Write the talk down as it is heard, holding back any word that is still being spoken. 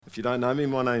If you don't know me,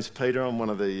 my name's Peter. I'm one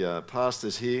of the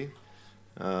pastors here.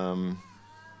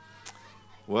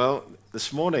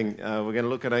 This morning we're going to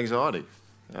look at anxiety.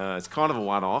 It's kind of a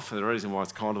one-off. The reason why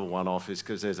it's kind of a one-off is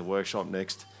because there's a workshop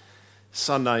next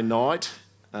Sunday night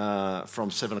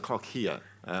from 7 o'clock here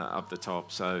up the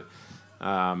top. So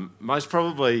most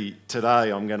probably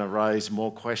today I'm going to raise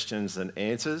more questions than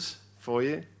answers for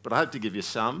you, but I hope to give you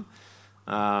some.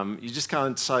 You just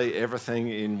can't say everything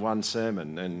in one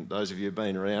sermon, and those of you who've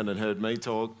been around and heard me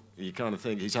talk, you kind of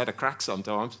think he's had a crack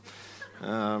sometimes.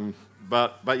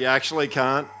 But you actually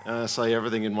can't say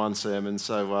everything in one sermon,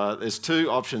 so there's two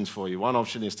options for you. One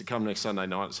option is to come next Sunday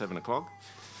night at 7 o'clock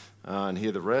and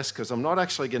hear the rest, because I'm not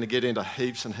actually going to get into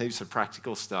heaps and heaps of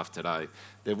practical stuff today.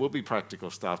 There will be practical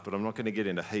stuff, but I'm not going to get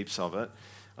into heaps of it.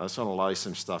 I just want to lay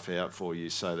some stuff out for you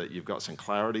so that you've got some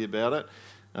clarity about it.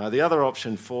 The other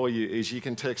option for you is you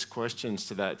can text questions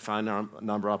to that phone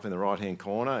number up in the right-hand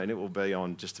corner, and it will be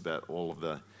on just about all of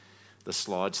the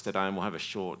slides today, and we'll have a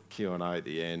short Q&A at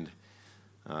the end.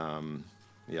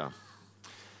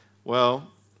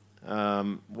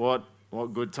 What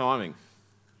good timing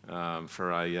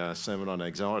for a sermon on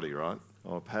anxiety, right?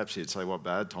 Or perhaps you'd say, what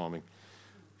bad timing.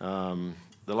 The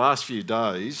last few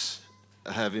days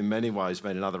have in many ways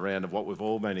been another round of what we've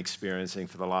all been experiencing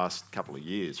for the last couple of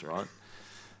years, right?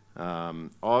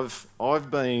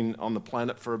 I've been on the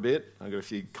planet for a bit. I've got a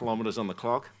few kilometres on the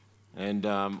clock, and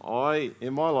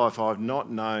in my life I've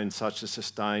not known such a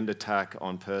sustained attack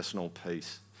on personal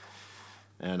peace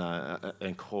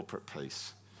and corporate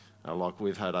peace like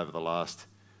we've had over the last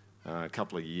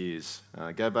couple of years.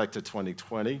 Go back to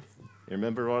 2020. You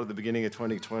remember right at the beginning of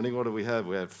 2020, what did we have?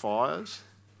 We had fires,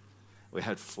 we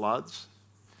had floods,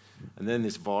 and then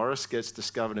this virus gets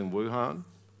discovered in Wuhan.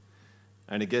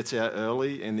 And it gets out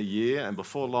early in the year, and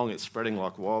before long it's spreading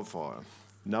like wildfire.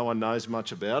 No one knows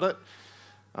much about it,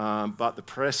 but the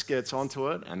press gets onto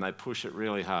it and they push it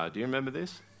really hard. Do you remember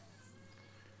this?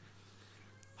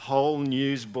 Whole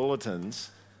news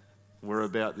bulletins were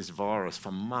about this virus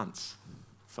for months.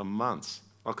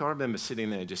 Like I remember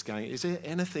sitting there just going, is there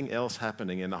anything else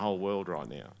happening in the whole world right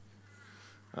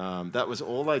now? That was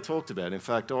all they talked about. In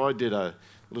fact, I did a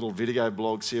little video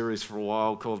blog series for a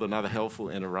while called Another Helpful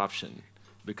Interruption,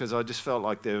 because I just felt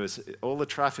like all the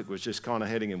traffic was just kind of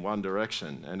heading in one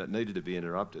direction and it needed to be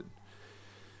interrupted.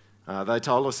 They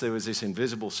told us there was this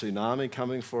invisible tsunami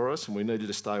coming for us and we needed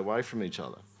to stay away from each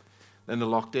other. Then the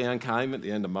lockdown came at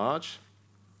the end of March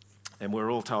and we were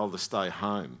all told to stay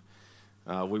home.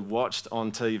 We watched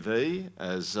on TV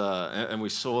and we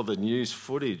saw the news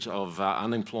footage of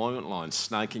unemployment lines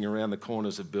snaking around the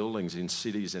corners of buildings in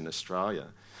cities in Australia.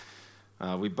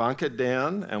 We bunkered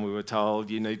down and we were told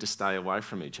you need to stay away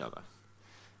from each other.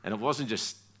 And it wasn't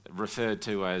just referred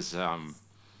to as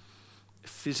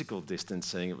physical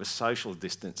distancing, it was social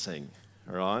distancing,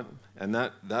 right? And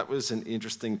that was an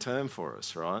interesting term for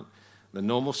us, right? The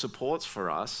normal supports for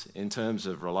us in terms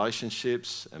of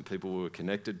relationships and people we were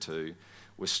connected to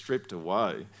were stripped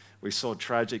away. We saw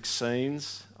tragic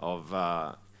scenes of,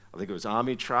 I think it was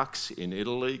army trucks in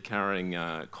Italy carrying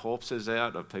corpses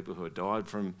out of people who had died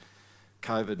from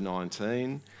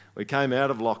COVID-19. We came out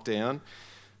of lockdown,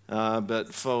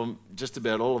 but for just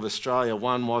about all of Australia,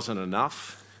 one wasn't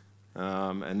enough.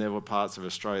 And there were parts of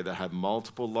Australia that had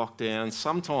multiple lockdowns,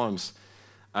 sometimes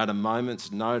at a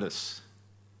moment's notice.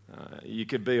 You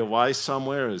could be away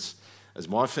somewhere, as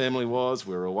my family was.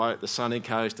 We were away at the sunny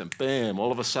coast, and bam,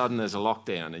 all of a sudden there's a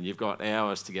lockdown, and you've got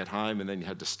hours to get home, and then you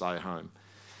had to stay home.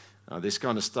 This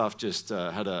kind of stuff just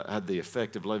had the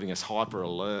effect of leaving us hyper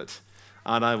alert,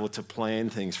 unable to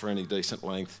plan things for any decent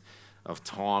length of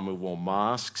time. We wore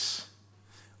masks.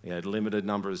 We had limited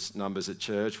numbers at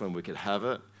church when we could have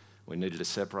it. We needed to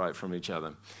separate from each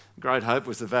other. Great hope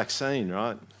was the vaccine,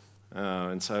 right?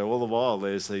 And so all the while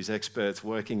there's these experts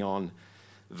working on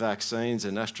vaccines,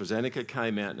 and AstraZeneca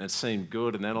came out and it seemed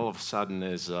good, and then all of a sudden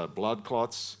there's blood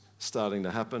clots starting to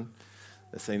happen.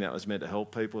 The thing that was meant to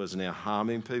help people is now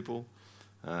harming people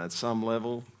at some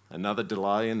level. Another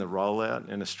delay in the rollout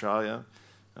in Australia.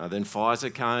 Then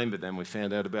Pfizer came, but then we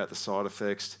found out about the side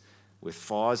effects with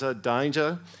Pfizer.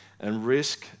 Danger and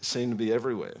risk seem to be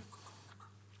everywhere.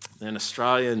 Then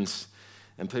Australians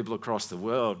and people across the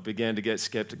world began to get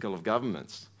sceptical of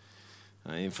governments.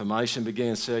 Information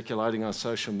began circulating on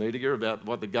social media about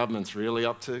what the government's really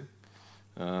up to.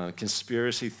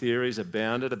 Conspiracy theories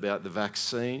abounded about the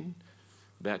vaccine,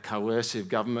 about coercive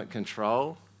government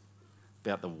control,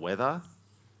 about the weather,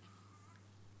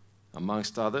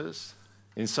 amongst others.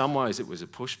 In some ways it was a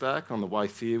pushback on the way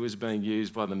fear was being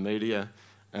used by the media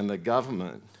and the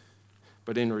government,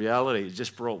 but in reality it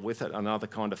just brought with it another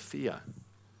kind of fear,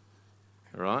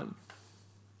 right?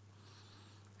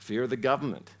 fear of the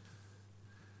government,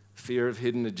 fear of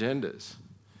hidden agendas,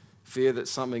 fear that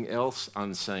something else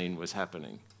unseen was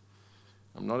happening.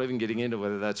 I'm not even getting into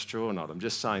whether that's true or not. I'm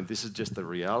just saying this is just the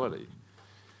reality.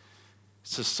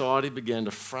 Society began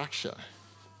to fracture.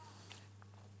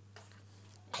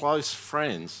 Close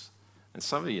friends, and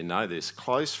some of you know this,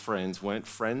 close friends weren't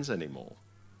friends anymore.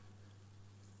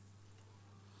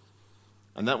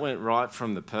 And that went right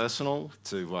from the personal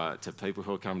to people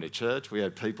who are coming to church. We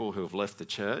had people who have left the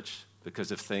church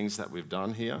because of things that we've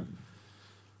done here,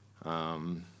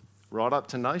 right up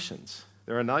to nations.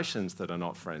 There are nations that are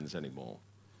not friends anymore.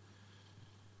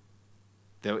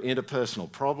 There were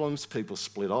interpersonal problems. People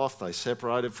split off. They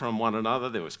separated from one another.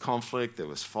 There was conflict. There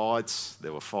was fights.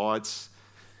 There were fights.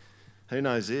 Who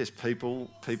knows this? People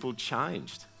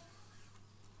changed.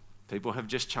 People have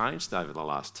just changed over the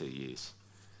last 2 years.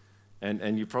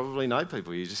 And you probably know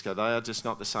people. You just go, they are just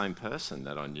not the same person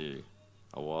that I knew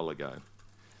a while ago.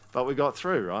 But we got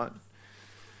through, right?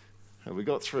 And we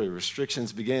got through.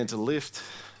 Restrictions began to lift.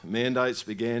 Mandates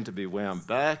began to be wound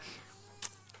back.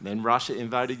 Then Russia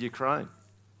invaded Ukraine.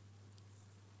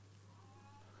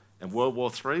 And World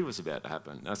War III was about to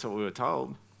happen. That's what we were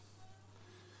told.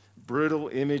 Brutal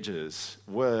images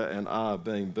were and are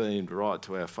being beamed right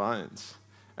to our phones.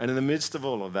 And in the midst of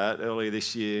all of that, earlier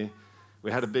this year, we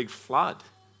had a big flood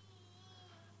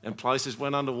and places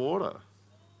went underwater.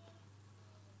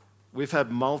 We've had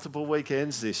multiple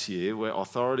weekends this year where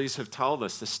authorities have told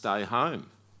us to stay home.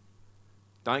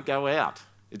 Don't go out.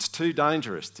 It's too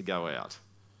dangerous to go out.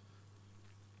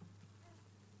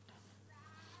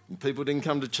 And people didn't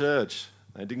come to church.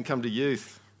 They didn't come to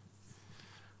youth.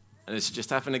 And it's just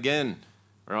happened again,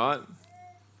 right?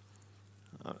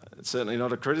 It's certainly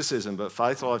not a criticism, but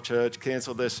Faith Life Church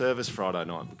cancelled their service Friday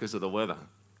night because of the weather.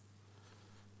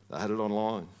 They had it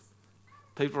online.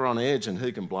 People are on edge, and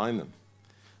who can blame them?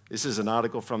 This is an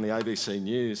article from the ABC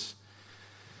News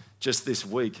just this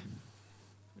week,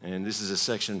 and this is a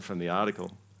section from the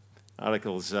article.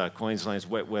 Articles, Queensland's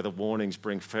wet weather warnings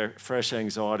bring fresh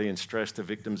anxiety and stress to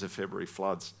victims of February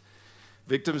floods.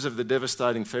 Victims of the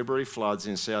devastating February floods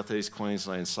in southeast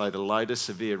Queensland say the latest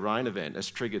severe rain event has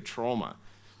triggered trauma.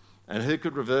 And who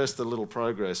could reverse the little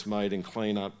progress made in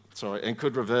clean-up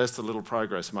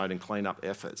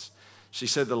efforts? She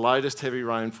said the latest heavy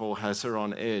rainfall has her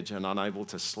on edge and unable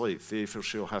to sleep, fearful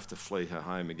she'll have to flee her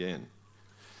home again.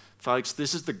 Folks,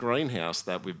 this is the greenhouse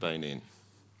that we've been in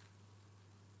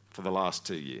for the last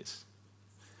 2 years.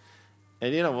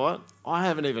 And you know what? I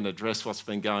haven't even addressed what's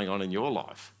been going on in your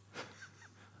life,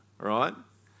 right?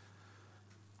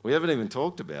 We haven't even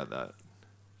talked about that.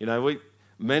 You know,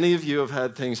 many of you have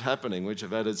had things happening which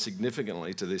have added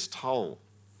significantly to this toll.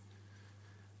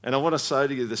 And I want to say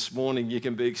to you this morning, you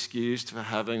can be excused for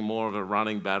having more of a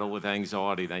running battle with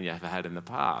anxiety than you have had in the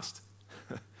past.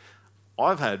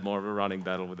 I've had more of a running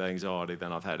battle with anxiety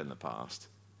than I've had in the past.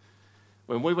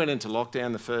 When we went into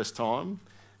lockdown the first time,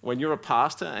 when you're a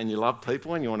pastor and you love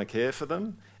people and you want to care for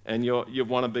them and you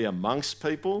want to be amongst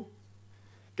people,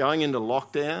 going into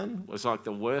lockdown was like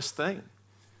the worst thing.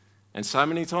 And so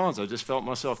many times I just felt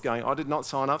myself going, I did not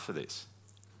sign up for this.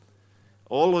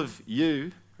 All of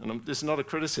you, and this is not a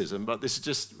criticism, but this is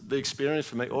just the experience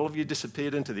for me, all of you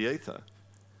disappeared into the ether.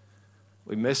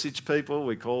 We messaged people,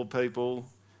 we called people,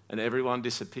 and everyone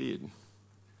disappeared.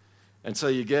 And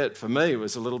so for me, it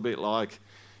was a little bit like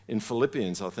in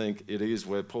Philippians, I think it is,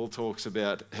 where Paul talks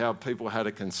about how people had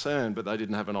a concern, but they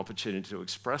didn't have an opportunity to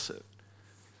express it.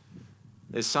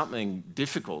 There's something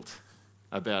difficult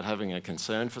about having a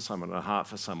concern for someone, a heart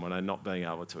for someone, and not being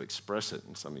able to express it.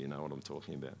 And some of you know what I'm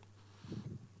talking about.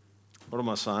 What am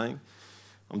I saying?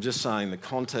 I'm just saying the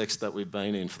context that we've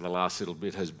been in for the last little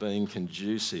bit has been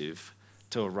conducive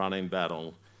to a running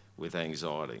battle with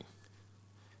anxiety.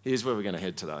 Here's where we're going to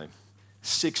head today.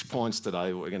 6 points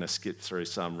today, but we're going to skip through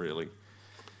some really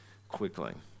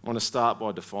quickly. I want to start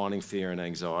by defining fear and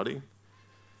anxiety.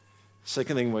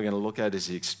 Second thing we're going to look at is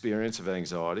the experience of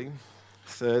anxiety.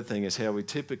 Third thing is how we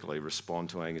typically respond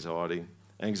to anxiety.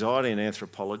 Anxiety and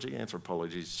anthropology.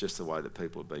 Anthropology is just the way that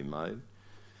people have been made.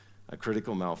 A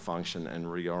critical malfunction and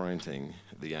reorienting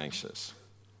the anxious.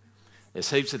 There's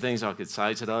heaps of things I could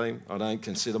say today. I don't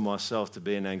consider myself to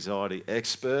be an anxiety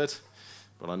expert,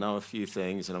 but I know a few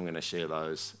things and I'm going to share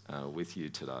those with you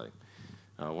today.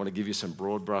 I want to give you some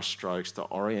broad brush strokes to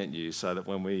orient you so that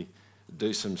when we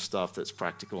do some stuff that's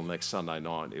practical next Sunday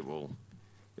night, it will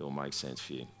make sense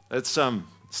for you. Let's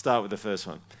start with the first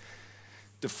one.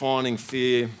 Defining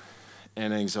fear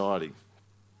and anxiety.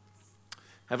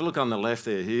 Have a look on the left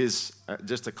there. Here's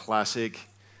just a classic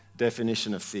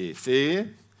definition of fear.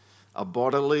 Fear, a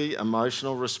bodily,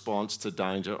 emotional response to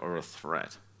danger or a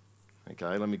threat.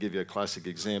 Okay, let me give you a classic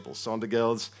example.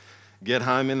 Sondergelds get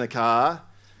home in the car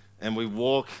and we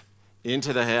walk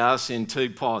into the house in 2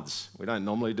 pods. We don't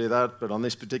normally do that, but on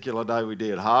this particular day we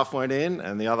did. Half went in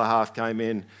and the other half came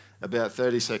in about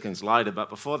 30 seconds later. But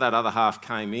before that other half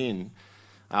came in,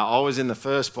 I was in the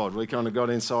first pod. We kind of got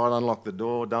inside, unlocked the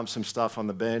door, dumped some stuff on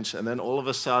the bench, and then all of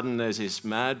a sudden there's this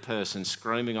mad person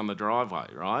screaming on the driveway,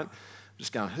 right?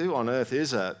 Just going, who on earth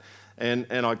is that? And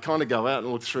I kind of go out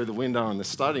and look through the window in the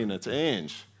study and it's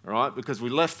Ange, right? Because we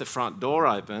left the front door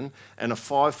open and a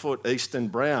 5-foot Eastern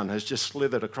Brown has just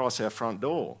slithered across our front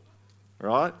door,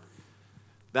 right?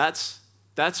 That's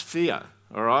fear,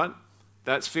 all right?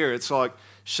 That's fear. It's like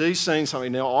she's seen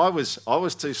something. Now, I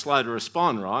was too slow to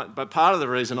respond, right? But part of the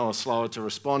reason I was slower to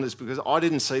respond is because I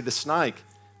didn't see the snake.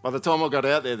 By the time I got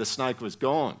out there, the snake was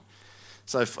gone.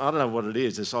 So I don't know what it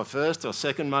is. It's our first or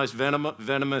second most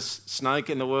venomous snake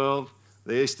in the world,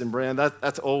 the Eastern Brown.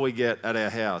 That's all we get at our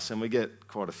house, and we get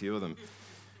quite a few of them.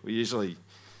 We usually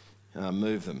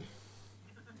move them.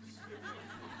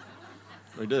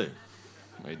 We do.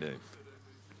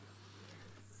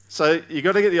 So you've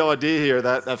got to get the idea here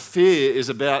that fear is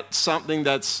about something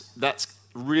that's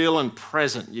real and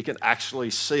present. You can actually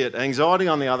see it. Anxiety,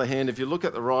 on the other hand, if you look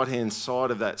at the right-hand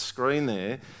side of that screen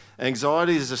there,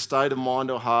 anxiety is a state of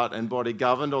mind or heart and body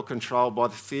governed or controlled by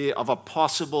the fear of a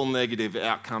possible negative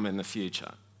outcome in the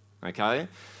future. Okay?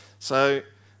 So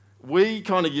we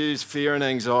kind of use fear and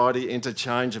anxiety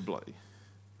interchangeably,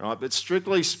 right? But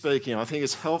strictly speaking, I think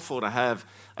it's helpful to have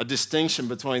a distinction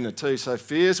between the two. So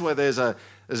fear is where there's a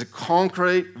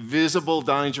concrete, visible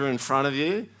danger in front of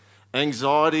you.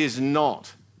 Anxiety is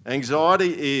not.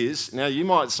 Anxiety is, now you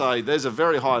might say there's a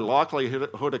very high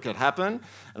likelihood it could happen,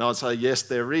 and I'd say yes,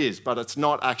 there is, but it's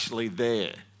not actually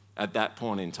there at that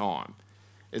point in time.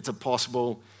 It's a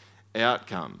possible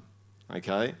outcome,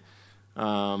 okay?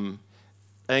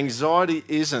 Anxiety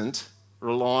isn't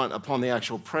reliant upon the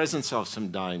actual presence of some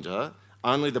danger,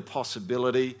 only the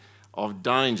possibility of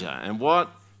danger. And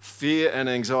what fear and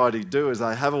anxiety do is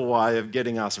they have a way of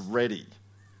getting us ready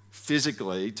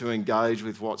physically to engage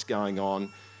with what's going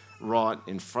on right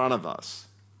in front of us,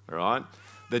 all right?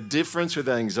 The difference with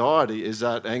anxiety is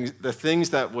that the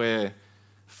things that we're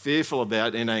fearful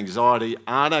about in anxiety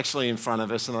aren't actually in front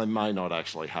of us and they may not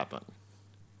actually happen.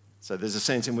 So there's a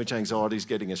sense in which anxiety is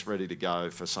getting us ready to go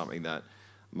for something that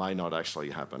may not actually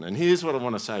happen. And here's what I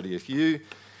want to say to you. If you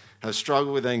have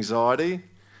struggled with anxiety,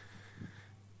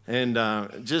 and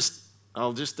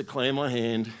I'll just declare my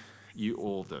hand, you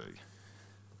all do.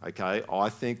 Okay? I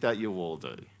think that you all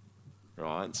do.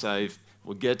 Right? So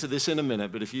we'll get to this in a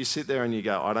minute, but if you sit there and you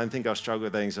go, I don't think I struggle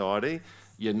with anxiety,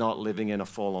 you're not living in a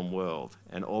fallen world.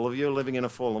 And all of you are living in a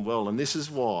fallen world. And this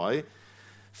is why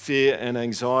fear and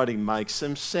anxiety make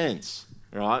some sense,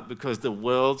 right? Because the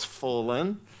world's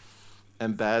fallen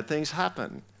and bad things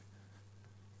happen.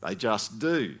 They just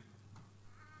do.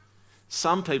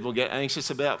 Some people get anxious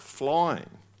about flying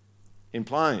in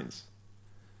planes.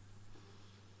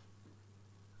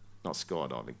 Not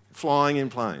skydiving, flying in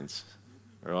planes,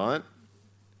 all right?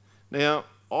 Now,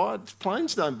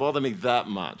 planes don't bother me that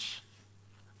much.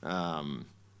 But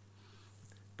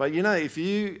you know, if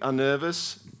you are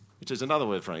nervous, which is another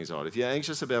word for anxiety, if you're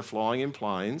anxious about flying in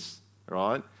planes,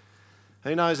 right,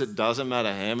 who knows it doesn't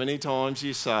matter how many times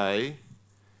you say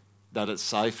that it's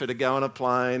safer to go on a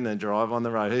plane than drive on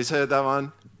the road. Who's heard that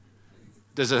one?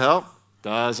 Does it help?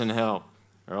 Doesn't help,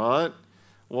 all right?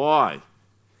 Why?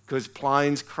 Because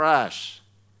planes crash.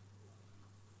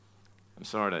 I'm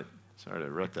sorry to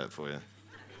wreck that for you,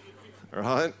 all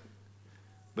right?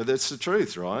 But that's the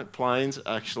truth, right? Planes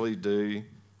actually do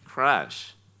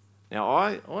crash. Now,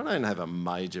 I don't have a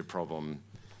major problem,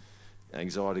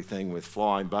 anxiety thing with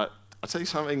flying, but I'll tell you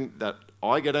something that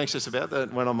I get anxious about,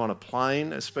 that when I'm on a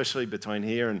plane, especially between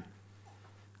here and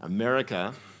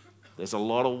America, there's a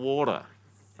lot of water,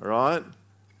 all right,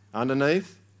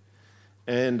 underneath.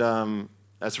 And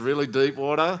that's really deep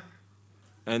water,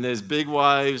 and there's big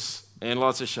waves and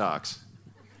lots of sharks,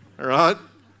 all right?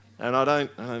 And I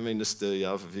don't mean to stir you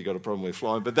up if you've got a problem with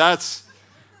flying, but that's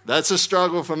a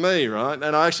struggle for me, right?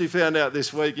 And I actually found out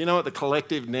this week, you know what the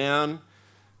collective noun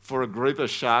for a group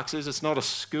of sharks is? It's not a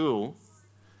school.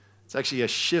 It's actually a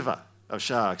shiver of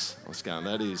sharks. I was going,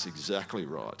 that is exactly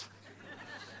right.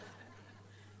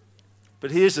 But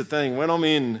here's the thing. When I'm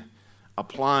in a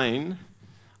plane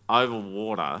over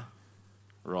water,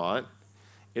 right,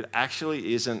 it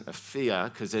actually isn't a fear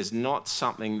because there's not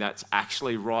something that's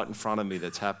actually right in front of me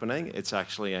that's happening. It's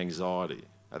actually anxiety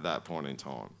at that point in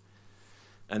time.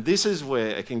 And this is where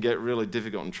it can get really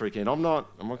difficult and tricky. And I'm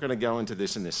not going to go into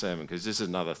this in this sermon because this is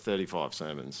another 35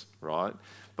 sermons, right?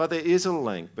 But there is a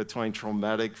link between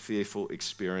traumatic, fearful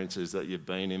experiences that you've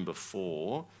been in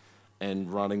before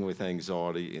and running with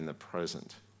anxiety in the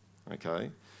present, okay?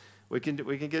 We can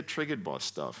get triggered by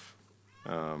stuff.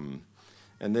 And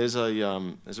there's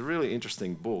a really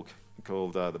interesting book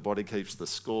called The Body Keeps the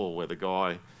Score, where the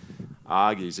guy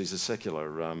argues, he's a secular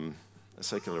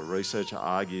researcher,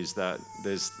 argues that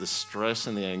there's the stress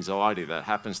and the anxiety that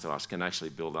happens to us can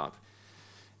actually build up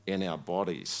in our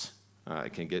bodies.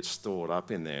 It can get stored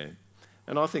up in there.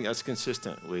 And I think that's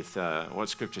consistent with what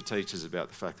Scripture teaches about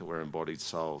the fact that we're embodied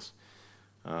souls.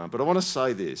 But I want to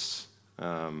say this.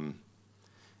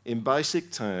 In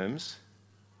basic terms,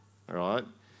 all right,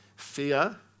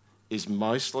 fear is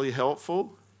mostly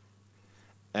helpful.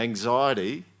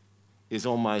 Anxiety is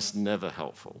almost never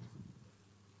helpful.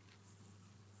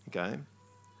 Okay?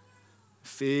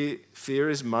 Fear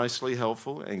is mostly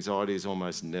helpful. Anxiety is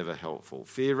almost never helpful.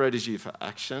 Fear readies you for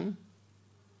action.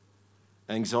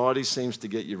 Anxiety seems to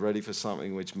get you ready for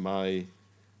something which may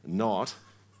not,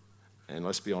 and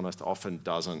let's be honest, often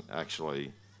doesn't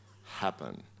actually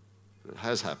happen. It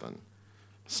has happened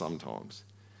sometimes.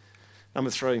 Number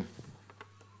 3,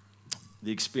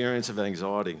 the experience of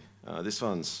anxiety. This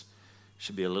one's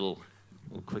should be a little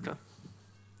quicker.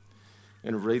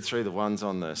 I'm going to read through the ones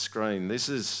on the screen. This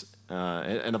is,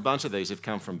 and a bunch of these have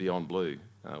come from Beyond Blue,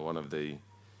 one of the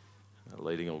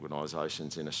leading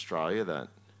organisations in Australia that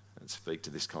speak to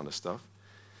this kind of stuff.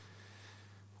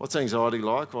 What's anxiety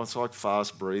like? Well, it's like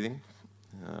fast breathing,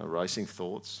 racing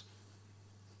thoughts.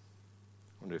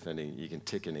 I wonder if you can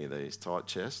tick any of these. Tight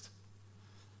chest,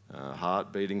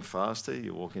 heart beating faster.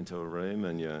 You walk into a room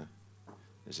and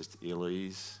there's just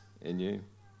ill-ease in you.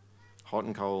 Hot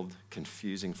and cold,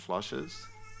 confusing flushes.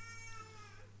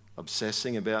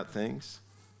 Obsessing about things.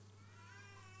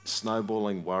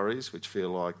 Snowballing worries which feel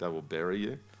like they will bury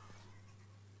you.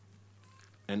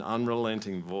 An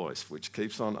unrelenting voice which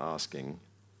keeps on asking,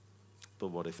 but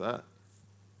what if that?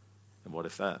 And what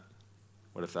if that?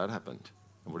 What if that happened?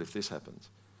 And what if this happens?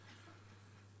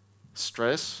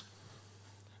 Stress,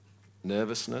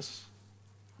 nervousness,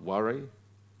 worry,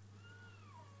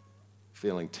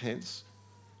 feeling tense,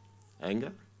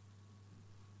 anger.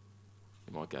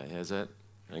 You might go, how's that?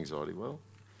 Anxiety. Well,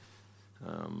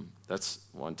 that's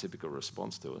one typical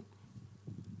response to it.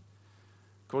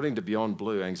 According to Beyond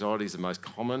Blue, anxiety is the most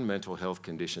common mental health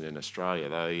condition in Australia.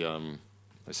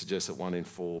 They suggest that 1 in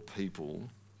 4 people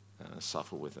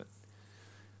suffer with it.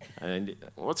 And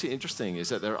what's interesting is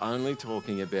that they're only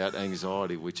talking about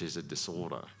anxiety, which is a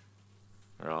disorder.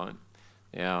 All right?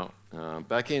 Now,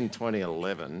 back in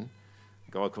 2011,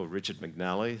 a guy called Richard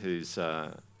McNally, who's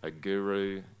a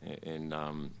guru in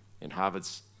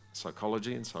Harvard's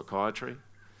psychology and psychiatry,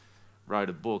 wrote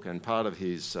a book, and part of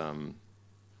his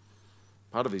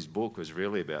book was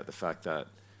really about the fact that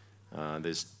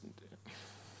it's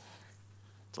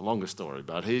a longer story,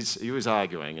 but he was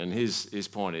arguing, and his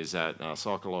point is that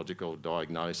psychological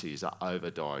diagnoses are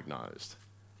overdiagnosed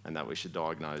and that we should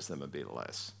diagnose them a bit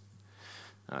less.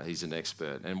 He's an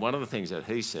expert. And one of the things that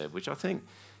he said, which I think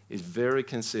is very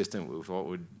consistent with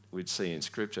what we'd see in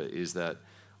Scripture, is that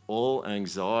all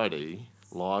anxiety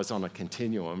lies on a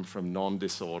continuum from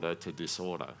non-disorder to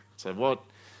disorder. So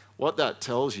what that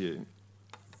tells you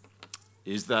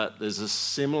is that there's a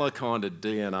similar kind of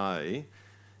DNA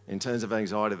in terms of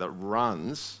anxiety that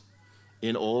runs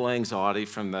in all anxiety,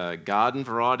 from the garden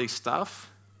variety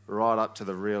stuff right up to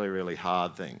the really, really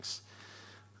hard things.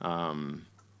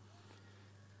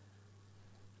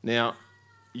 Now,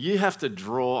 you have to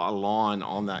draw a line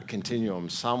on that continuum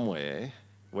somewhere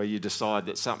where you decide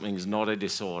that something's not a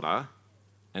disorder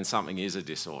and something is a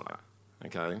disorder,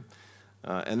 okay?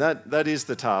 And that is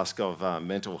the task of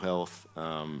mental health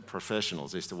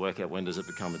professionals, is to work out when does it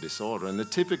become a disorder. And the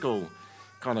typical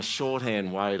kind of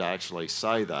shorthand way to actually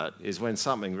say that is when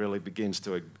something really begins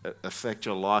to affect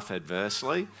your life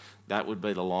adversely. That would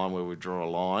be the line where we draw a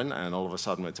line, and all of a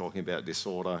sudden we're talking about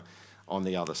disorder on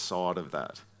the other side of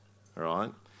that, all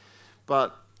right?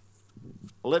 But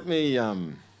let me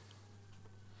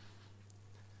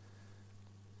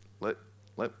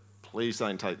please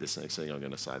don't take this next thing I'm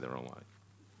going to say the wrong way.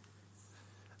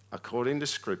 According to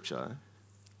Scripture,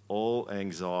 all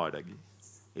anxiety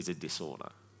is a disorder.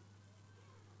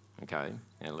 Okay,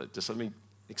 and just let me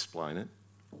explain it.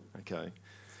 Okay,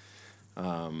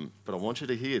 but I want you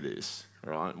to hear this.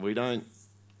 Right?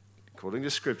 According to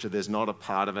Scripture, there's not a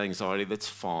part of anxiety that's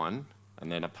fine and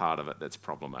then a part of it that's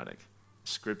problematic.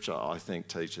 Scripture, I think,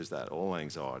 teaches that all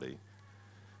anxiety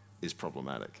is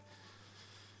problematic.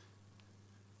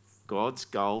 God's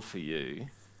goal for you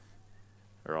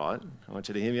All right? I want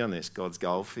you to hear me on this. God's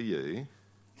goal for you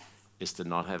is to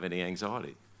not have any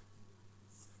anxiety.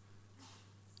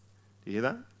 Do you hear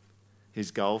that? His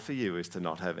goal for you is to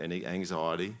not have any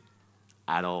anxiety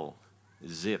at all.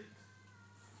 Zip.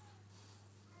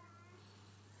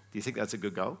 Do you think that's a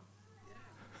good goal?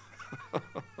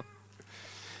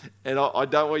 And I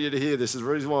don't want you to hear this. The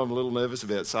reason why I'm a little nervous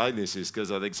about saying this is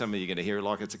because I think some of you are going to hear it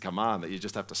like it's a command that you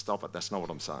just have to stop it. That's not what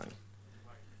I'm saying.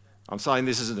 I'm saying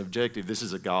this is an objective, this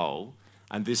is a goal,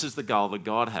 and this is the goal that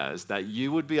God has, that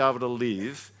you would be able to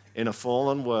live in a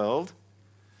fallen world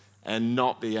and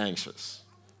not be anxious.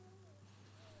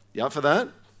 You up for that?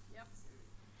 Yep.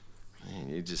 Man,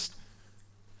 it's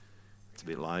a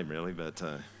bit lame really, but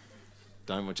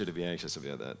don't want you to be anxious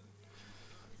about that.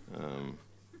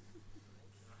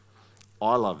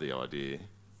 I love the idea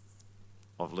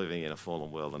of living in a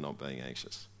fallen world and not being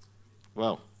anxious.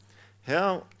 Well,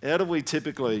 how do we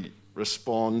typically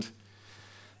respond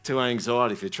to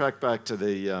anxiety? If you track back to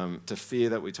to fear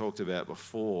that we talked about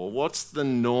before, what's the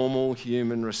normal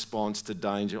human response to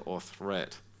danger or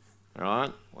threat? All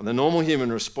right? Well, the normal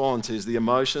human response is the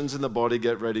emotions in the body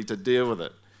get ready to deal with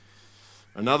it.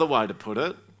 Another way to put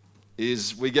it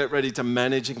is we get ready to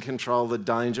manage and control the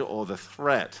danger or the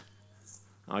threat.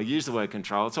 I use the word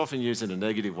control. It's often used in a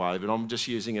negative way, but I'm just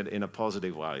using it in a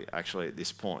positive way, actually, at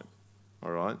this point.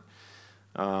 All right?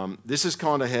 This is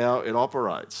kind of how it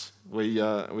operates. We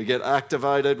get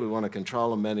activated. We want to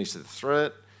control and manage the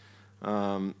threat.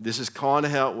 This is kind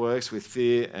of how it works with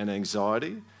fear and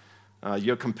anxiety.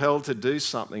 You're compelled to do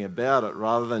something about it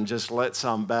rather than just let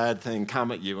some bad thing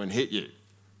come at you and hit you.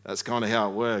 That's kind of how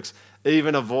it works.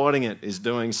 Even avoiding it is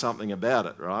doing something about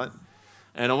it, right?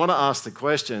 And I want to ask the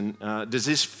question, does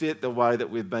this fit the way that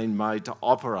we've been made to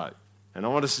operate? And I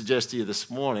want to suggest to you this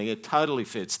morning, it totally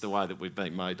fits the way that we've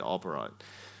been made to operate.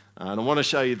 And I want to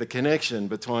show you the connection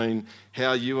between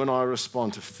how you and I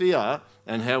respond to fear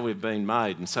and how we've been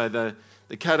made. And so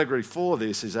the category for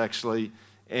this is actually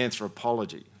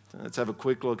anthropology. Let's have a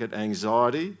quick look at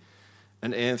anxiety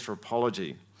and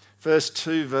anthropology. First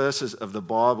two verses of the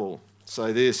Bible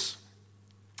say this: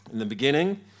 in the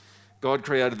beginning, God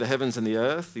created the heavens and the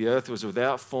earth. The earth was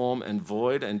without form and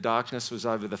void, and darkness was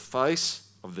over the face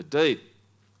of the deep.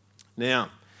 Now,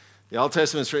 the Old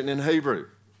Testament's written in Hebrew,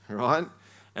 right?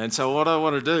 And so what I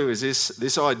want to do is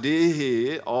this idea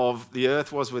here of the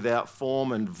earth was without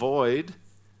form and void,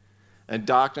 and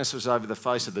darkness was over the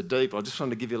face of the deep. I just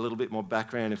want to give you a little bit more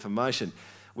background information.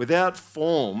 Without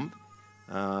form,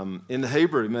 in the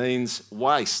Hebrew, means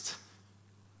waste,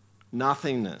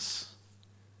 nothingness,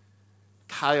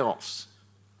 chaos.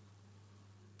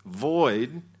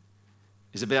 Void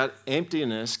is about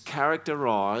emptiness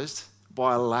characterized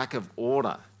by a lack of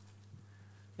order.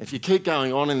 If you keep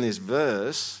going on in this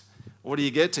verse, what do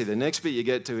you get to? The next bit you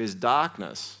get to is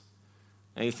darkness.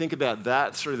 And you think about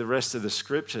that through the rest of the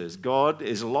scriptures. God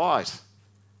is light.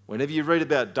 Whenever you read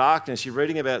about darkness, you're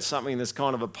reading about something that's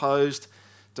kind of opposed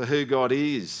to who God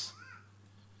is.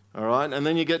 All right? And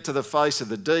then you get to the face of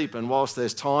the deep, and whilst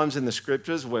there's times in the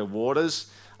scriptures where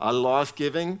waters are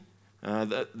life-giving,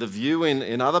 the view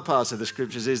in other parts of the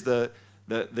scriptures is the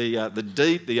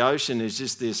deep, the ocean, is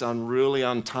just this unruly,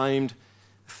 untamed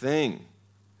thing.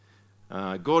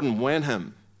 Gordon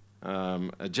Wenham,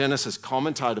 a Genesis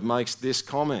commentator, makes this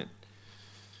comment: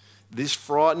 this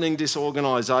frightening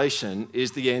disorganisation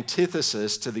is the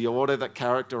antithesis to the order that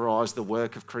characterised the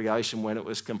work of creation when it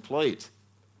was complete.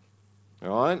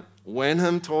 All right?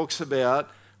 Wenham talks about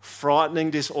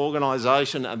frightening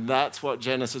disorganisation, and that's what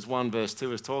Genesis 1 verse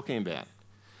 2 is talking about.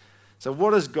 So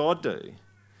what does God do?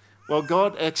 Well,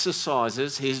 God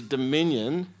exercises his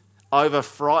dominion over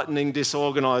frightening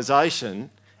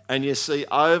disorganisation, and you see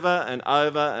over and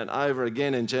over and over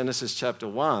again in Genesis chapter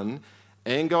 1,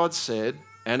 and God said,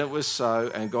 and it was so,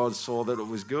 and God saw that it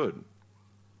was good.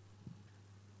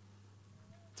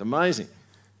 It's amazing.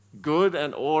 Good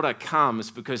and order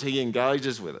comes because he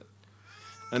engages with it.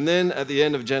 And then at the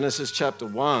end of Genesis chapter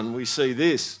 1, we see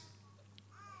this.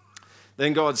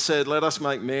 Then God said, let us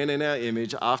make man in our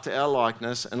image, after our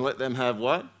likeness, and let them have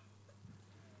what?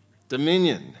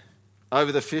 Dominion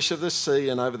over the fish of the sea,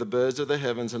 and over the birds of the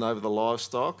heavens, and over the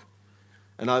livestock,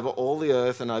 and over all the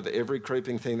earth, and over every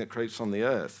creeping thing that creeps on the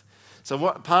earth. So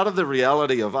what part of the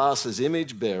reality of us as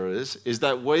image bearers is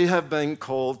that we have been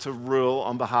called to rule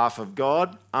on behalf of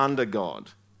God, under God.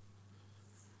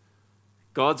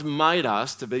 God's made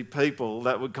us to be people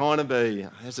that would kind of be,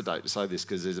 I hesitate to say this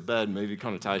because there's a bad movie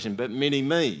connotation, but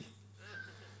mini-me.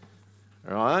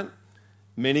 All right?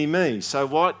 Mini-me. So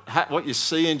what you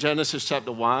see in Genesis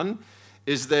chapter 1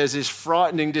 is there's this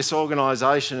frightening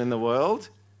disorganisation in the world.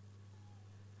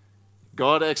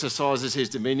 God exercises his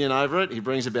dominion over it. He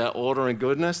brings about order and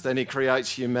goodness. Then he creates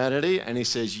humanity and he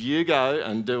says, you go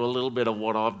and do a little bit of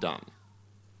what I've done.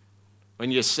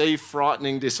 When you see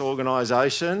frightening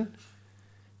disorganisation,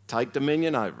 take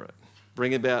dominion over it.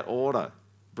 Bring about order.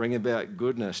 Bring about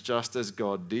goodness, just as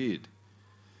God did.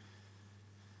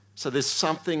 So there's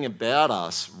something about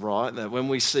us, right, that when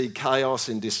we see chaos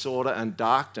and disorder and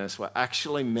darkness, we're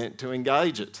actually meant to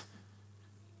engage it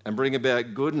and bring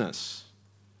about goodness.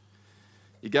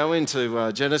 You go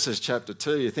into Genesis chapter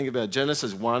 2, you think about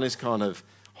Genesis 1 is kind of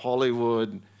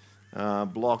Hollywood,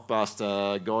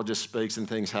 blockbuster, God just speaks and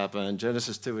things happen.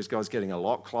 Genesis 2 is God's getting a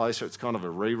lot closer. It's kind of a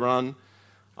rerun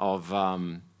of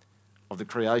the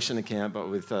creation account, but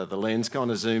with the lens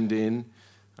kind of zoomed in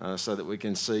so that we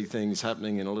can see things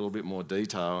happening in a little bit more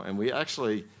detail. And we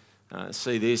actually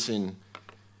see this in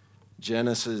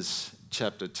Genesis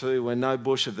chapter 2, when no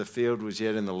bush of the field was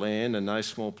yet in the land and no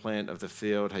small plant of the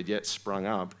field had yet sprung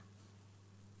up.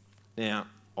 Now,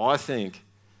 I think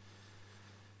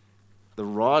the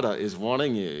writer is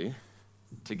wanting you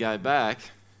to go back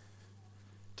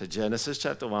to Genesis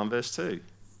chapter 1, verse 2.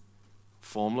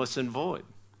 Formless and void.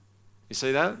 You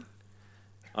see that?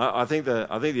 I think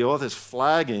the author's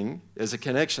flagging there's a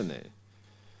connection there.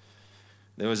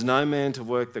 There was no man to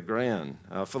work the ground.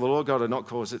 For the Lord God had not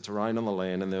caused it to rain on the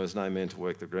land, and there was no man to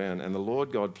work the ground. And the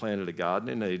Lord God planted a garden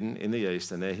in Eden in the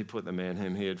east, and there he put the man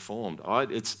whom he had formed.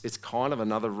 It's kind of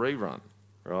another rerun,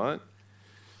 right?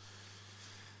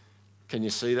 Can you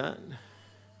see that?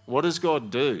 What does God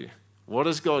do? What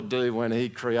does God do when he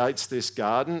creates this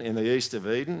garden in the east of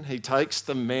Eden? He takes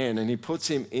the man and he puts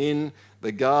him in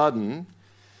the garden.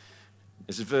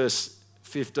 This is verse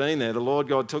 15 there. The Lord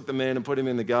God took the man and put him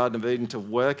in the Garden of Eden to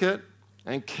work it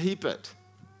and keep it.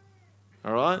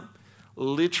 All right?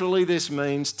 Literally, this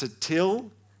means to till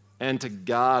and to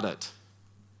guard it.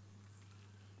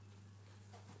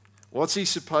 What's he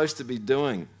supposed to be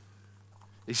doing?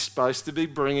 He's supposed to be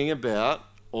bringing about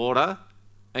order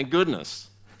and goodness.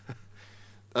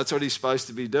 That's what he's supposed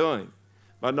to be doing.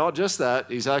 But not just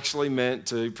that, he's actually meant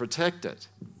to protect it.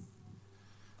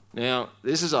 Now,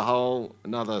 this is a whole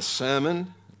another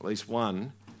sermon, at least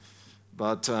one,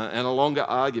 and a longer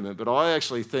argument. But I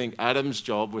actually think Adam's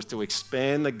job was to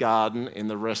expand the garden in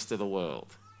the rest of the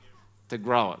world, to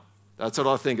grow it. That's what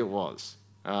I think it was.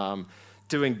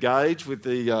 To engage with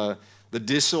the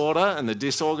disorder and the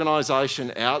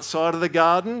disorganisation outside of the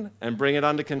garden and bring it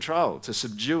under control, to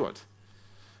subdue it.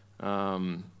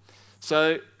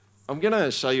 So I'm going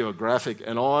to show you a graphic,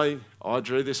 and I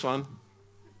drew this one.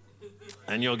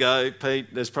 And you'll go,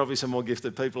 Pete, there's probably some more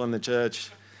gifted people in the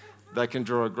church that can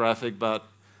draw a graphic, but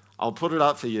I'll put it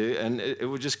up for you, and it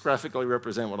will just graphically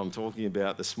represent what I'm talking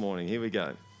about this morning. Here we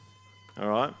go. All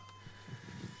right?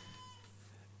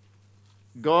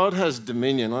 God has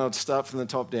dominion. I'll start from the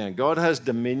top down. God has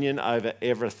dominion over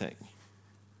everything.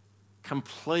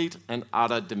 Complete and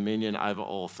utter dominion over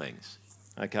all things.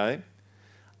 Okay?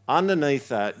 Underneath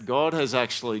that, God has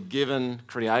actually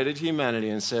created humanity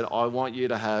and said, I want you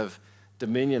to have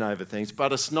dominion over things,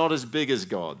 but it's not as big as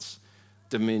God's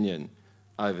dominion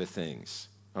over things,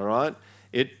 all right?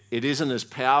 It isn't as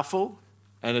powerful,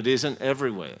 and it isn't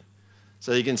everywhere.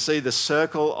 So you can see the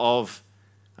circle of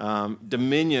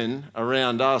dominion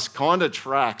around us kind of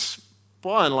tracks,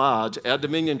 by and large, our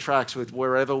dominion tracks with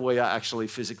wherever we are actually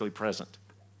physically present,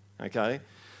 okay?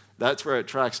 That's where it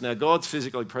tracks. Now, God's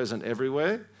physically present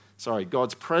everywhere.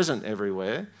 God's present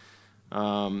everywhere.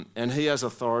 And he has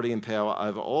authority and power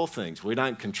over all things. We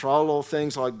don't control all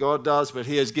things like God does, but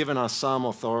he has given us some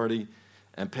authority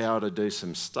and power to do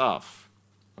some stuff.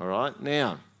 All right?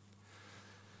 Now,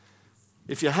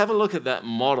 if you have a look at that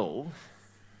model,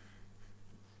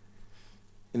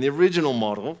 in the original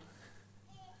model,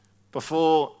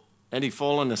 before any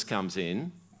fallenness comes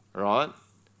in, right,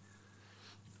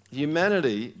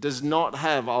 humanity does not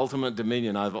have ultimate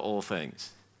dominion over all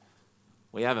things.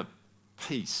 We have a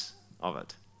piece of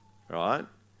it, right?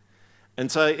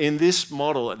 And so in this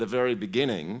model at the very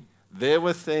beginning, there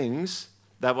were things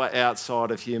that were outside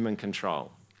of human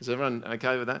control. Is everyone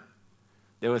okay with that?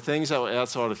 There were things that were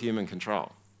outside of human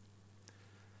control.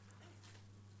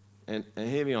 And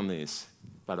hear me on this,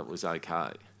 but it was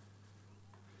okay.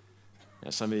 Now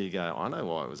some of you go, I know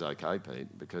why it was okay,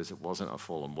 Pete, because it wasn't a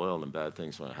fallen world and bad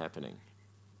things weren't happening,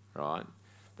 right?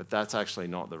 But that's actually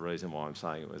not the reason why I'm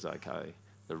saying it was okay.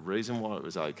 The reason why it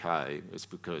was okay is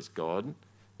because God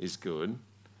is good,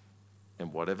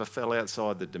 and whatever fell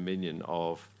outside the dominion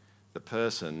of the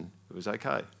person, it was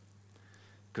okay.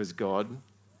 Because God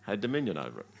had dominion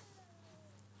over it.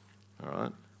 All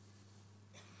right?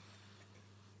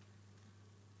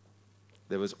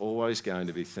 there was always going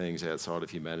to be things outside of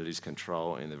humanity's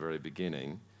control in the very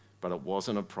beginning, but it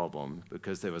wasn't a problem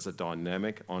because there was a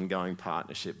dynamic, ongoing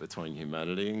partnership between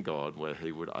humanity and God where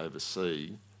he would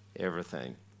oversee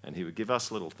everything and he would give us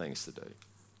little things to do,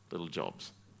 little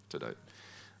jobs to do.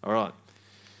 All right,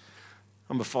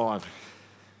 number 5.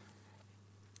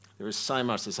 There is so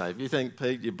much to say. If you think,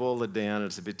 Pete, you boil it down,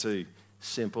 it's a bit too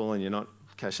simple and you're not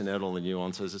cashing out all the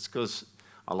nuances, it's because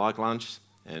I like lunch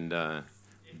and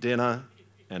dinner,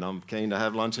 and I'm keen to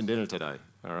have lunch and dinner today,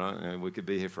 all right? And we could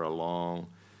be here for a long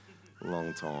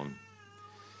time.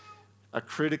 A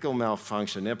critical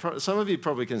malfunction. Now, some of you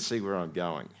probably can see where I'm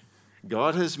going.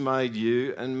 God has made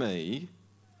you and me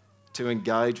to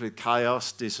engage with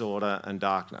chaos, disorder, and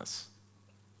darkness,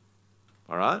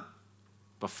 all right?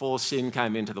 Before sin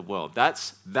came into the world.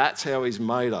 That's how he's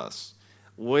made us.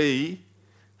 We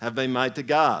have been made to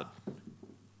guard.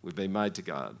 We've been made to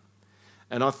guard.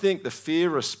 And I think the fear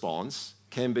response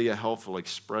can be a helpful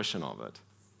expression of it.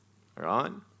 All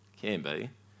right? Can be.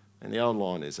 And the old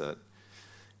line is that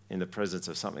in the presence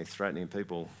of something threatening,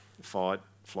 people fight,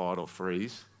 flight, or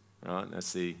freeze. Right?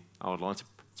 That's the old line.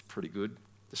 It's a pretty good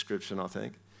description, I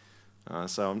think.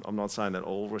 So I'm not saying that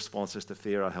all responses to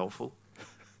fear are helpful.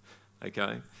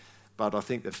 Okay? But I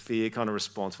think the fear kind of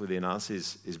response within us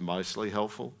is mostly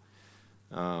helpful.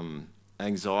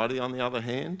 Anxiety, on the other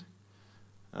hand,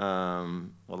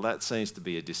 well, that seems to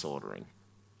be a disordering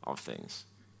of things.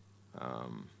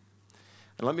 And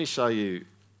let me show you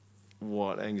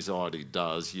what anxiety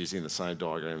does using the same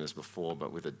diagram as before,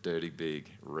 but with a dirty big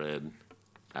red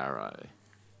arrow.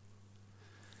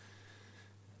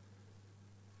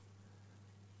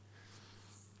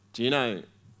 Do you know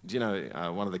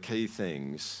one of the key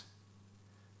things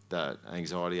that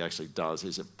anxiety actually does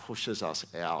is it pushes us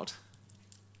out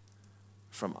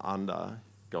from under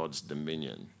God's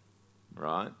dominion,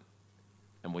 right?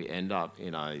 And we end up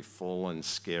in a fallen,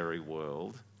 scary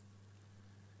world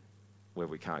where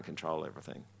we can't control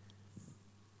everything.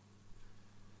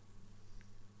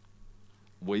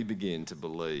 We begin to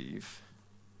believe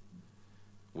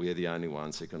we're the only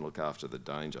ones who can look after the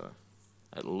danger.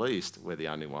 At least we're the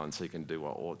only ones who can do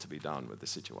what ought to be done with the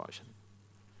situation.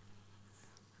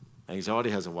 Anxiety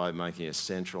has a way of making us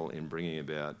central in bringing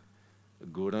about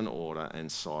good and order and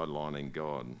sidelining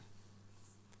God.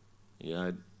 You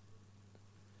know,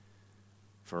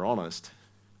 if we're honest,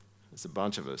 there's a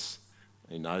bunch of us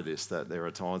who know this, that there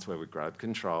are times where we grab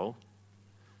control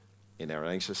in our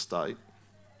anxious state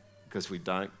because we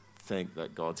don't think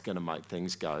that God's going to make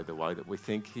things go the way that we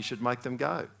think he should make them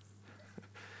go.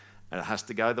 And it has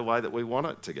to go the way that we want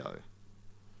it to go.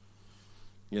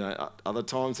 You know, other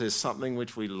times there's something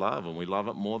which we love and we love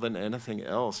it more than anything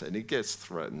else and it gets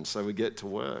threatened, so we get to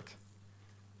work.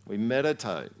 We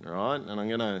meditate, right? And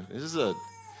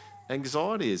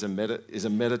anxiety is a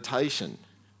meditation.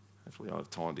 Hopefully I'll have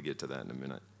time to get to that in a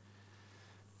minute.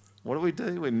 What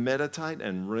do? We meditate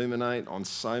and ruminate on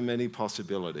so many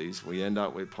possibilities. We end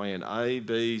up with plan A,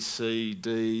 B, C,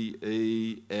 D,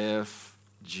 E, F,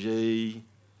 G,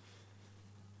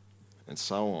 and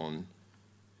so on.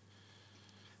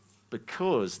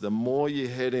 Because the more you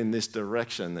head in this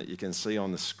direction that you can see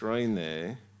on the screen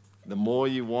there, the more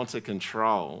you want to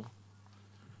control,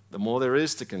 the more there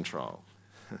is to control.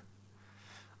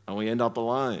 And we end up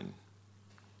alone.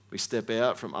 We step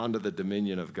out from under the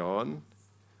dominion of God.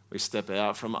 We step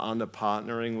out from under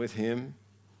partnering with him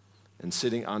and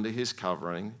sitting under his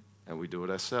covering, and we do it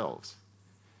ourselves.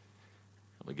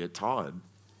 And we get tired.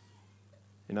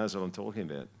 He knows what I'm talking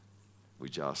about. We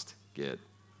just get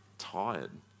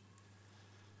tired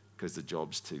because the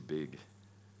job's too big.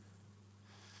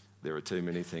 There are too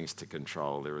many things to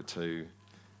control. There are too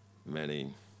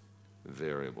many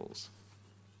variables.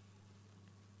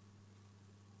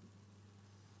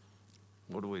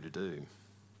 What are we to do?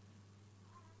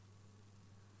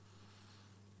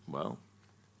 Well,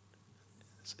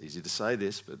 it's easy to say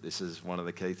this, but this is one of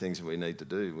the key things we need to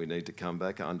do. We need to come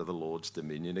back under the Lord's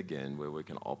dominion again, where we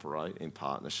can operate in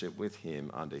partnership with him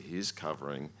under his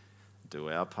covering, do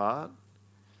our part,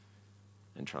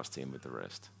 and trust him with the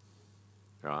rest.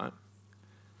 Right?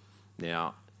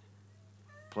 Now,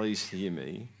 please hear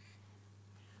me.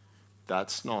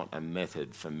 That's not a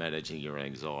method for managing your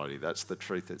anxiety. That's the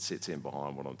truth that sits in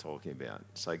behind what I'm talking about.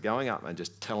 So going up and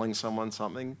just telling someone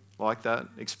something like that,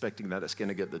 expecting that it's going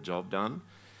to get the job done,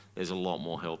 there's a lot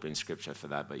more help in Scripture for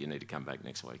that, but you need to come back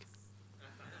next week.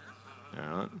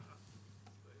 All right?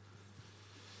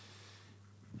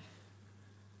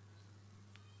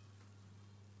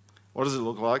 What does it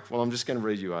look like? Well, I'm just going to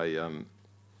read you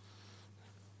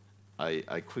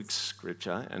a quick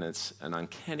scripture, and it's an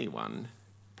uncanny one,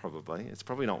 probably. It's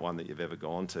probably not one that you've ever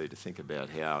gone to think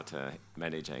about how to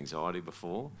manage anxiety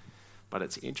before, but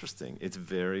it's interesting. It's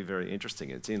very, very interesting.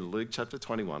 It's in Luke chapter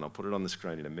 21. I'll put it on the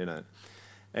screen in a minute.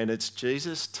 And it's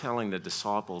Jesus telling the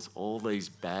disciples all these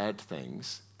bad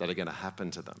things that are going to happen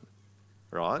to them,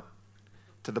 right?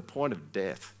 To the point of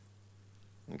death.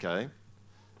 Okay?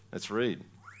 Let's read.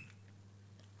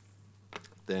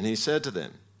 Then he said to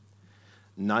them,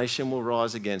 "Nation will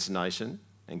rise against nation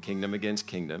and kingdom against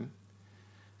kingdom.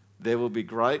 There will be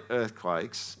great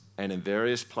earthquakes and in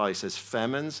various places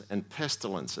famines and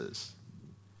pestilences.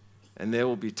 And there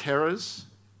will be terrors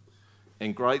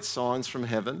and great signs from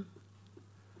heaven."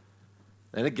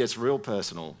 Then it gets real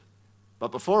personal.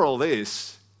 "But before all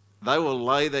this, they will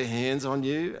lay their hands on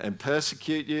you and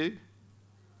persecute you,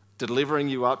 delivering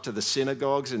you up to the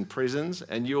synagogues and prisons,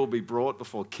 and you will be brought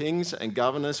before kings and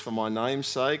governors for my name's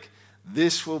sake.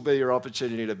 This will be your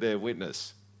opportunity to bear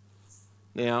witness."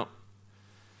 Now,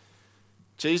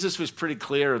 Jesus was pretty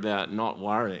clear about not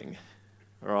worrying,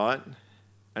 right?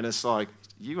 And it's like,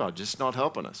 you are just not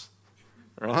helping us,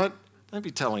 right? Don't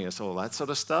be telling us all that sort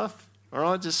of stuff, all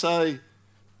right? Just say,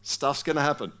 stuff's going to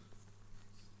happen,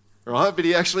 right? But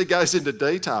he actually goes into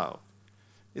detail.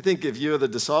 You think if you are the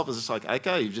disciples, it's like,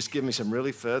 okay, you've just given me some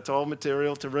really fertile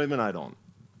material to ruminate on,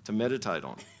 to meditate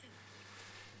on.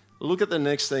 Look at the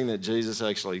next thing that Jesus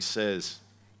actually says.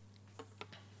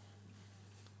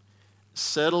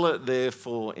 "Settle it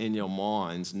therefore in your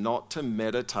minds not to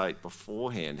meditate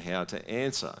beforehand how to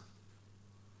answer."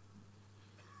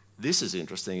 This is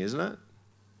interesting, isn't it?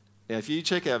 Now, if you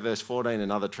check out verse 14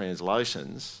 in other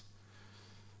translations,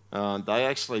 they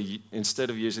actually, instead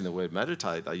of using the word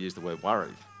meditate, they use the word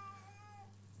worry,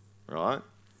 right?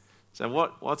 So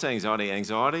what's anxiety?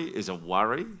 Anxiety is a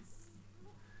worry.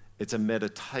 It's a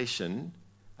meditation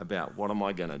about what am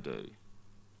I going to do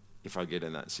if I get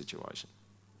in that situation.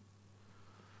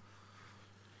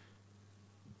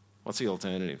 What's the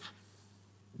alternative?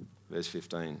 Verse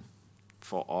 15.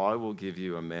 "For I will give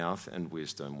you a mouth and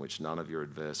wisdom which none of your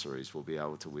adversaries will be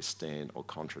able to withstand or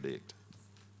contradict."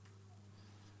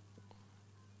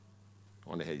 I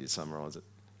wonder how you'd summarise it.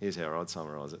 Here's how I'd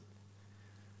summarise it.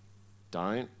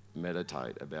 Don't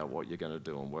meditate about what you're going to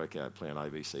do and work out plan A,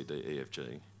 B, C, D, E, F,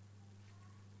 G.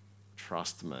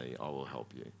 Trust me, I will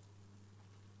help you.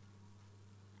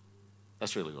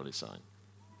 That's really what he's saying.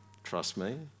 Trust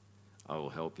me, I will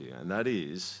help you. And that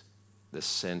is the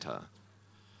centre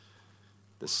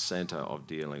of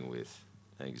dealing with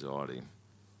anxiety.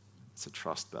 It's a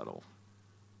trust battle.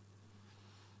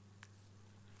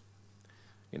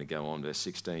 I'm going to go on, verse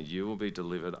 16. "You will be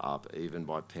delivered up even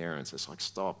by parents." It's like,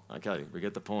 stop. Okay, we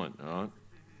get the point, all right?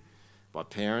 "By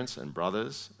parents and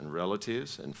brothers and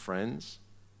relatives and friends.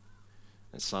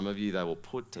 And some of you they will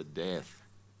put to death.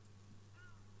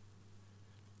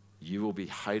 You will be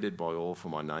hated by all for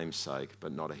my name's sake,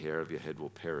 but not a hair of your head will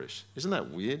perish." Isn't that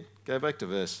weird? Go back to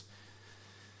verse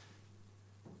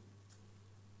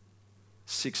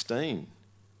 16.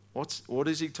 What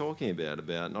is he talking about?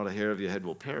 About not a hair of your head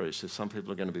will perish if some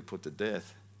people are going to be put to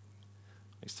death.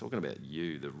 He's talking about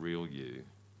you, the real you,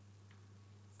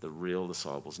 the real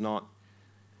disciples, not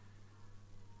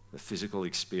the physical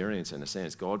experience in a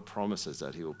sense. God promises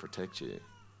that he will protect you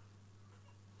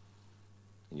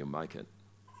and you'll make it,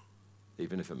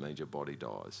 even if it means your body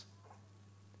dies.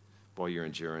 By your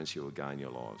endurance, you will gain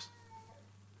your lives.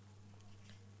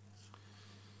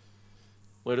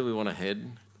 Where do we want to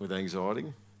head with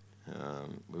anxiety?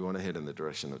 We want to head in the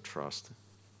direction of trust.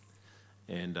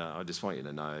 And I just want you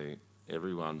to know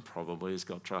everyone probably has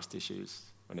got trust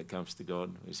issues when it comes to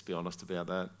God. Let's be honest about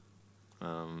that.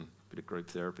 Bit of group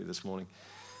therapy this morning.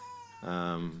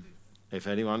 If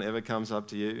anyone ever comes up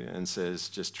to you and says,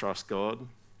 just trust God,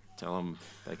 tell them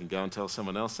they can go and tell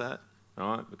someone else that,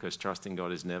 right? Because trusting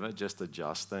God is never just a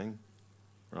just thing,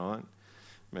 right?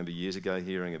 I remember years ago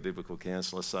hearing a biblical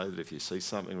counsellor say that if you see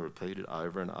something repeated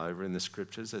over and over in the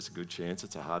scriptures, there's a good chance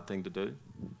it's a hard thing to do,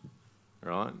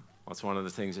 right? What's one of the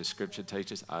things that scripture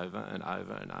teaches over and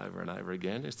over and over and over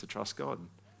again is to trust God.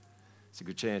 It's a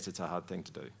good chance it's a hard thing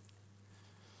to do.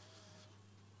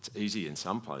 It's easy in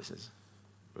some places,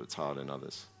 but it's hard in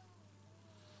others.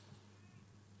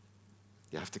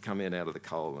 You have to come in out of the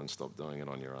cold and stop doing it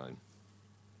on your own.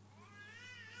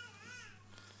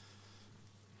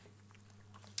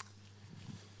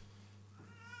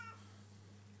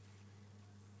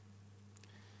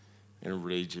 I'm going to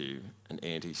read you an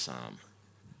anti-psalm,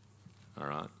 all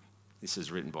right? This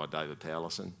is written by David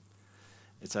Powlerson.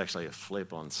 It's actually a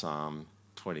flip on Psalm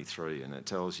 23, and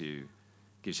it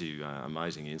gives you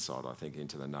amazing insight, I think,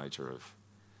 into the nature of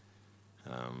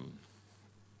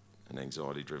an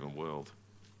anxiety-driven world.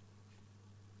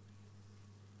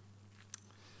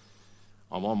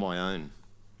 I'm on my own.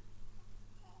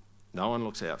 No one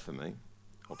looks out for me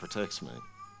or protects me.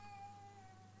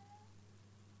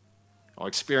 I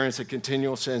experience a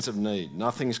continual sense of need.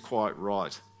 Nothing's quite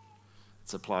right.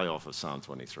 It's a play off of Psalm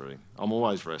 23. I'm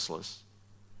always restless.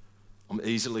 I'm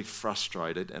easily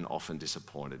frustrated and often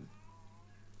disappointed.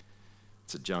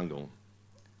 It's a jungle.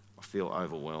 I feel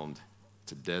overwhelmed.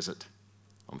 It's a desert.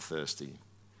 I'm thirsty.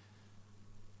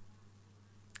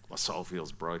 My soul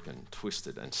feels broken,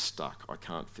 twisted, and stuck. I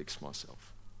can't fix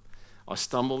myself. I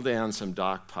stumble down some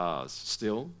dark paths.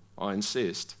 Still, I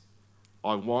insist.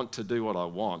 I want to do what I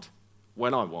want,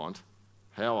 when I want,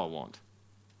 how I want.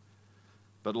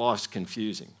 But life's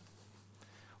confusing.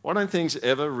 Why don't things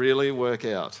ever really work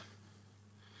out?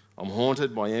 I'm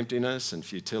haunted by emptiness and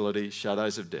futility,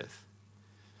 shadows of death.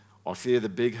 I fear the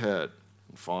big hurt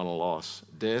and final loss.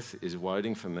 Death is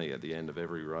waiting for me at the end of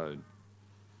every road.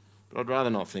 But I'd rather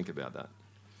not think about that.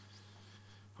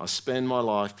 I spend my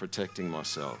life protecting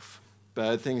myself.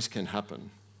 Bad things can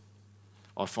happen.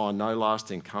 I find no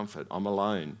lasting comfort. I'm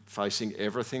alone, facing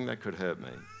everything that could hurt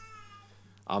me.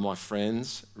 Are my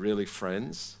friends really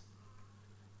friends?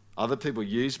 Other people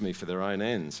use me for their own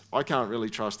ends. I can't really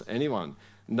trust anyone.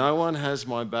 No one has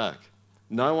my back.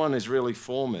 No one is really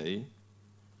for me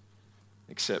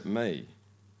except me.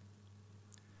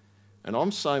 And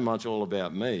I'm so much all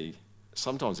about me,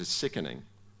 sometimes it's sickening.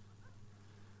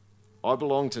 I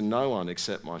belong to no one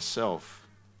except myself.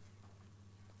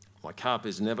 My cup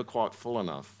is never quite full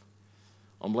enough.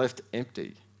 I'm left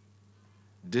empty.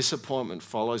 Disappointment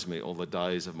follows me all the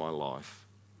days of my life.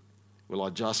 Will I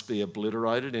just be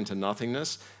obliterated into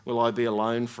nothingness? Will I be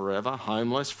alone forever,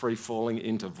 homeless, free-falling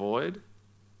into void?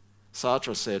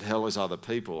 Sartre said, hell is other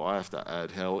people. I have to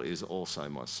add, hell is also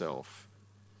myself.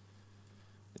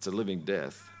 It's a living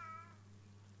death,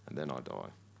 and then I die.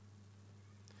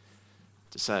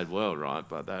 It's a sad world, right?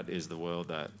 But that is the world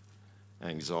that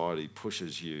anxiety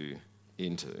pushes you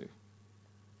into.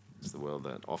 It's the world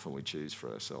that often we choose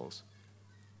for ourselves.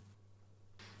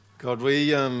 God,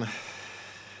 we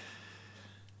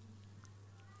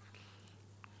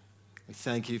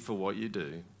thank you for what you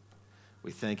do.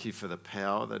 We thank you for the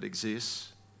power that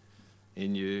exists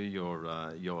in you,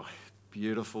 your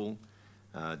beautiful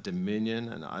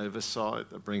dominion and oversight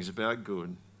that brings about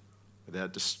good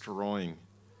without destroying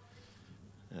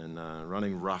and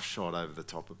running roughshod over the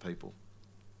top of people.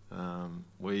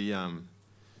 We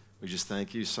just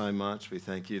thank you so much. We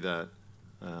thank you that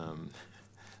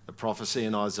the prophecy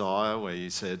in Isaiah where you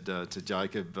said to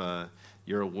Jacob,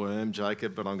 you're a worm,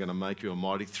 Jacob, but I'm going to make you a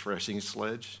mighty threshing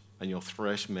sledge and you'll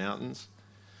thresh mountains,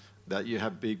 that you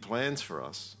have big plans for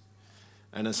us.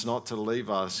 And it's not to leave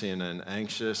us in an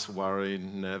anxious,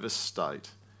 worried, nervous state,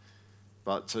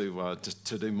 but to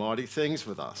do mighty things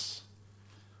with us.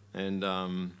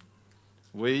 And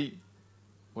we're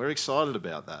excited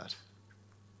about that.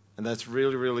 And that's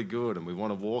really, really good, and we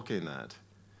want to walk in that.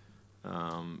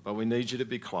 But we need you to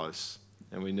be close,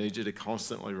 and we need you to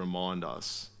constantly remind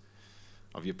us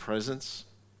of your presence,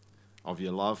 of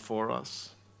your love for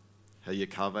us, how you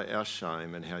cover our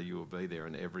shame, and how you will be there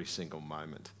in every single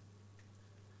moment.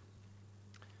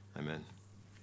 Amen.